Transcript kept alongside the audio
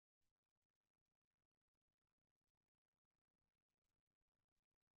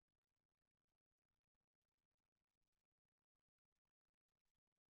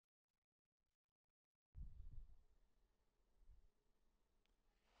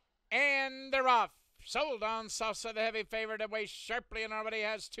And they're off. Sold on Salsa, the heavy favorite, away sharply and already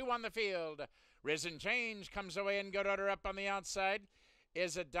has 2 on the field. Risen Change comes away in good order up on the outside.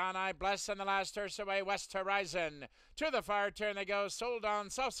 Is it Don I Bless and the last horse away, West Horizon. To the far turn they go. Sold on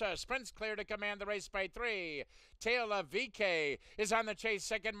Salsa sprints clear to command the race by 3. Tail of VK is on the chase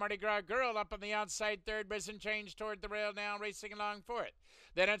second. Mardi Gras Girl up on the outside third. Risen Change toward the rail now, racing along fourth.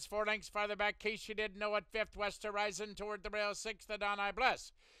 Then it's 4 lengths farther back. Case you didn't know it, fifth. West Horizon toward the rail, sixth. The Don I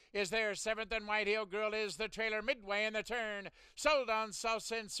Bless is there. Seventh and White Heel Girl is the trailer midway in the turn. Sold on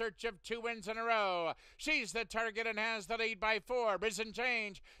Salsa in search of 2 wins in a row. She's the target and has the lead by 4. Risen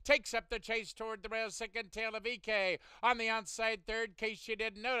Change takes up the chase toward the rail second. Tail of EK on the outside third. Case you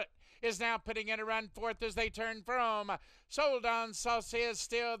didn't know it is now putting in a run fourth as they turn for home. Sold on Salsa is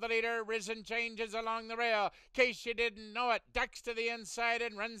still the leader. Risen Change is along the rail. Case you didn't know it, ducks to the inside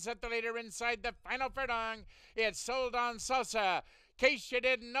and runs at the leader inside the final furlong. It's Sold on Salsa. Case you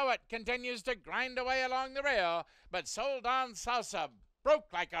didn't know it continues to grind away along the rail, but Sold on Salsa broke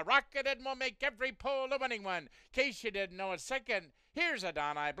like a rocket and will make every pole a winning one. Case you didn't know it second. Here's a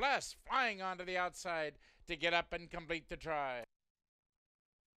Don I Bless flying onto the outside to get up and complete the try.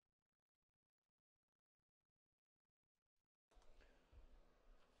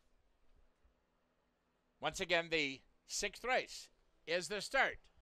 Once again, the 6th race is the start